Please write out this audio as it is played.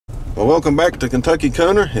Well, welcome back to Kentucky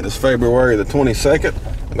Cooner. It is February the 22nd.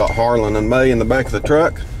 I got Harlan and May in the back of the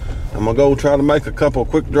truck. I'm gonna go try to make a couple of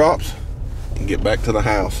quick drops and get back to the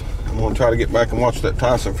house. I'm gonna try to get back and watch that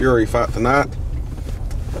Tyson Fury fight tonight.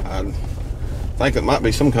 I think it might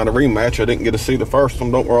be some kind of rematch. I didn't get to see the first one.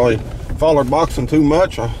 Don't really follow boxing too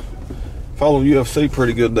much. I follow UFC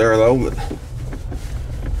pretty good there though, but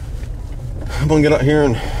I'm gonna get out here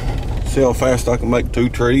and see how fast I can make two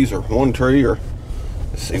trees or one tree, or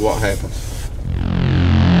see what happens.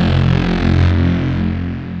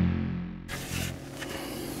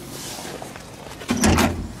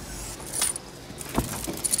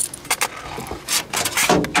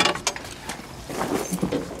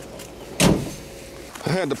 I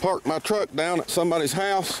had to park my truck down at somebody's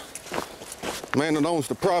house, man that owns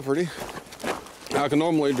the property. I can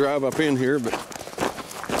normally drive up in here, but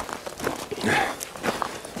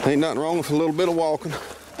ain't nothing wrong with a little bit of walking.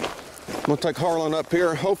 I'm gonna take Harlan up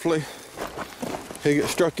here. Hopefully he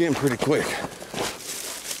gets struck in pretty quick.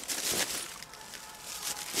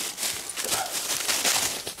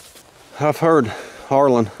 I've heard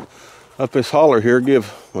Harlan up this holler here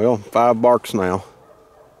give, well, 5 barks now.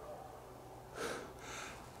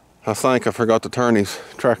 I think I forgot to turn his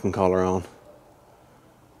tracking collar on.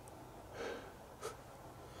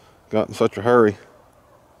 Got in such a hurry.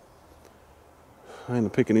 I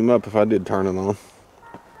ain't picking him up if I did turn it on.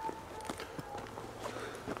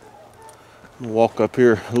 I'm gonna walk up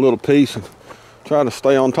here a little piece and try to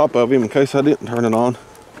stay on top of him in case I didn't turn it on.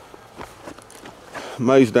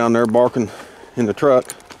 May's down there barking in the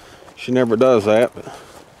truck. She never does that, but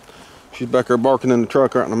she's back there barking in the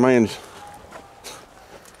truck right in the man's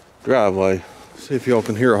driveway. See if y'all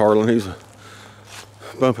can hear Harlan. He's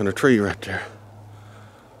bumping a tree right there.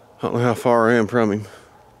 I don't know how far I am from him.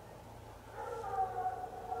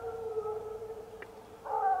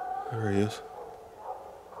 There he is.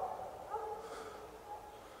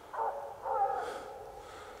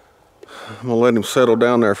 I'm gonna let him settle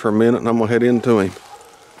down there for a minute and I'm gonna head into him.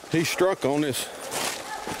 He struck on this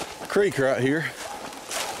creek right here.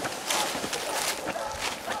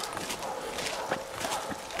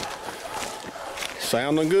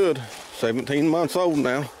 Sounding good. 17 months old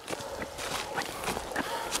now.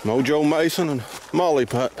 Mojo Mason and Molly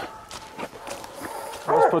Putt.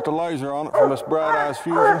 Let's put the laser on it from this Bright Eyes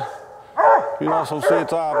Fusion. You can also see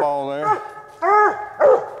its eyeball there.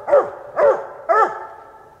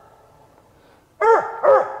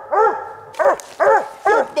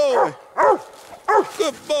 Good boy.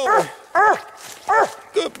 Good boy.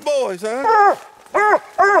 Good boy, son.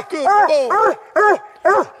 Good boy.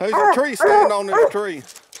 There's a tree standing on this tree.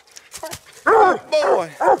 Good boy.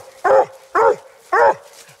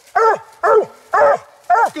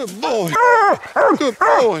 Good boy. Good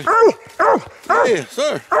boy. Yes,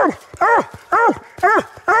 sir.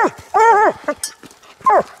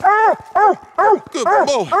 Good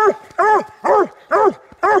boy.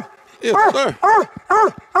 Yes, sir.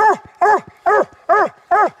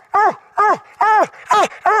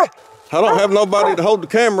 I don't have nobody to hold the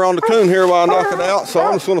camera on the coon here while I knock it out, so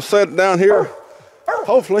I'm just going to set it down here.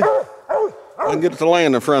 Hopefully, I can get it to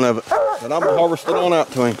land in front of it. But I'm going to harvest it on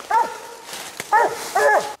out to him.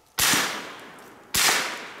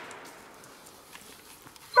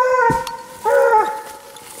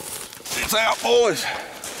 It's out, boys.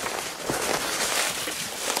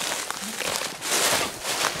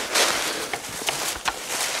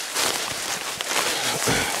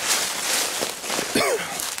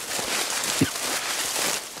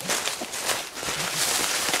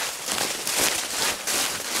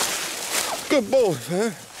 Good boy,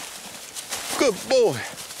 man. Good boy.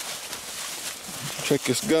 Check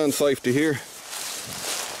this gun safety here.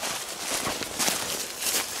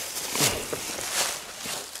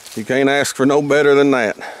 You can't ask for no better than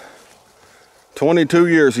that. 22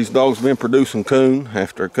 years these dogs been producing coon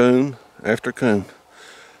after coon after coon.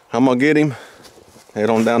 I'm gonna get him, head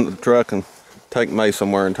on down to the truck and take May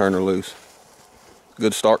somewhere and turn her loose.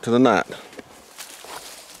 Good start to the night.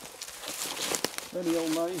 Ready, old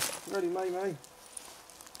May. Ready, May, May.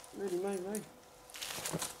 Ready, May, May.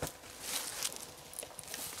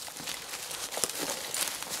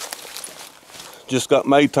 Just got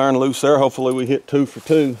May turned loose there. Hopefully we hit 2 for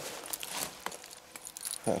 2.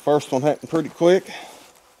 That first one happened pretty quick.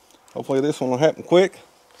 Hopefully this one will happen quick.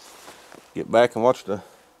 Get back and watch the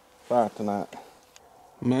fight tonight.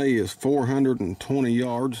 May is 420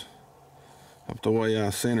 yards up the way I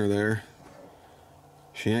sent her there.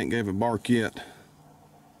 She ain't gave a bark yet.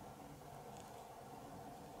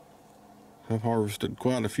 I've harvested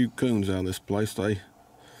quite a few coons out of this place. They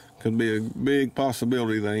could be a big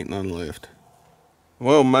possibility there ain't none left.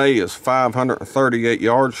 Well, May is 538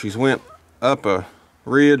 yards. She's went up a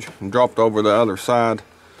ridge and dropped over the other side.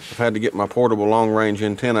 I've had to get my portable long-range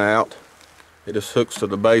antenna out. It just hooks to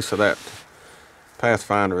the base of that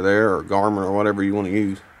Pathfinder there, or Garmin, or whatever you want to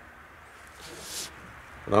use.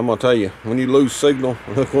 But I'm gonna tell you, when you lose signal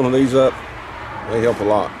and hook one of these up, they help a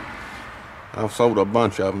lot. I've sold a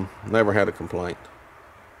bunch of them, never had a complaint.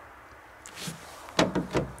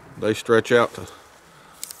 They stretch out to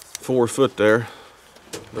 4 foot there.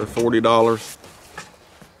 They're $40.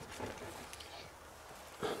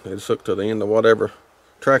 They just hook to the end of whatever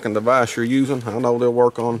tracking device you're using. I know they'll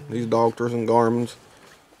work on these Doctors and Garmin's.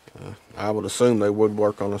 I would assume they would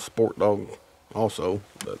work on a sport dog also,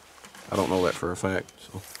 but I don't know that for a fact.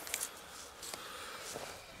 So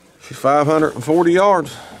she's 540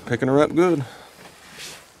 yards, picking her up good.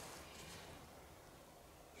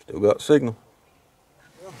 Still got signal.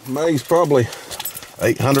 May's probably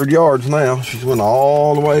 800 yards now. She's went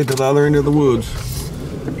all the way to the other end of the woods.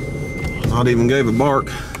 Not even gave a bark.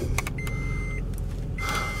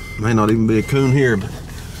 May not even be a coon here, but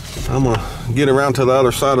I'm gonna get around to the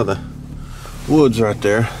other side of the woods right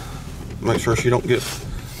there. Make sure she don't get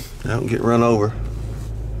run over.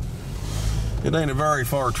 It ain't a very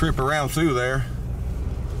far trip around through there,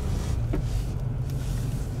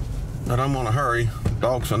 but I'm gonna hurry.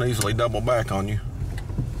 Dogs can easily double back on you.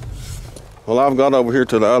 Well, I've got over here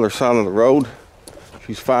to the other side of the road.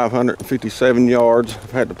 She's 557 yards.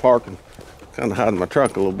 I've had to park and kind of hide in my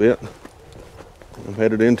truck a little bit. I'm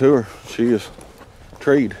headed into her. She is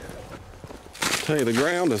treed. I tell you, the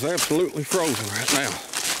ground is absolutely frozen right now.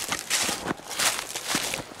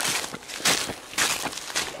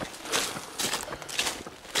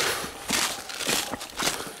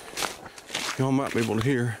 Y'all might be able to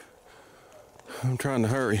hear. I'm trying to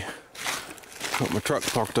hurry. Got my truck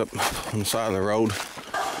parked up on the side of the road.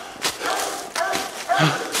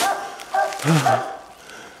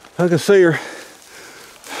 I can see her.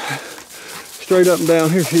 Straight up and down.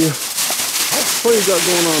 Here she is. What you got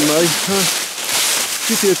going on, May? Huh?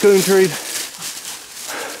 You see a coon tree?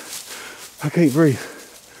 I can't breathe.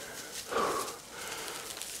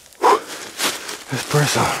 Let's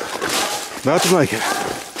press on. About to make it.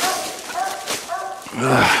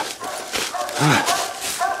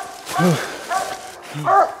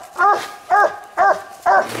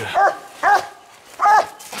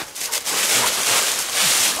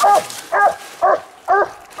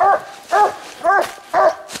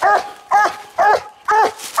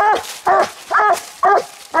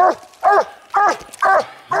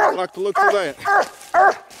 I like the look of that.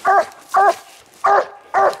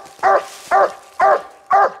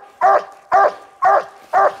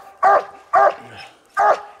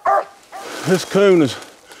 This coon is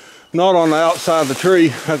not on the outside of the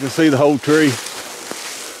tree. I can see the whole tree.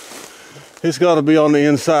 It's got to be on the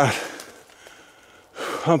inside.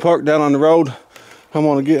 I'm parked down on the road. I'm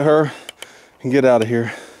gonna get her and get out of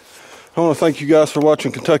here. I want to thank you guys for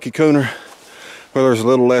watching Kentucky Cooner, where there's a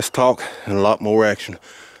little less talk and a lot more action.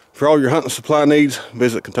 For all your hunting supply needs,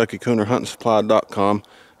 visit KentuckyCoonerHuntingSupply.com.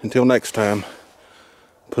 Until next time,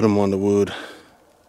 put them on the wood.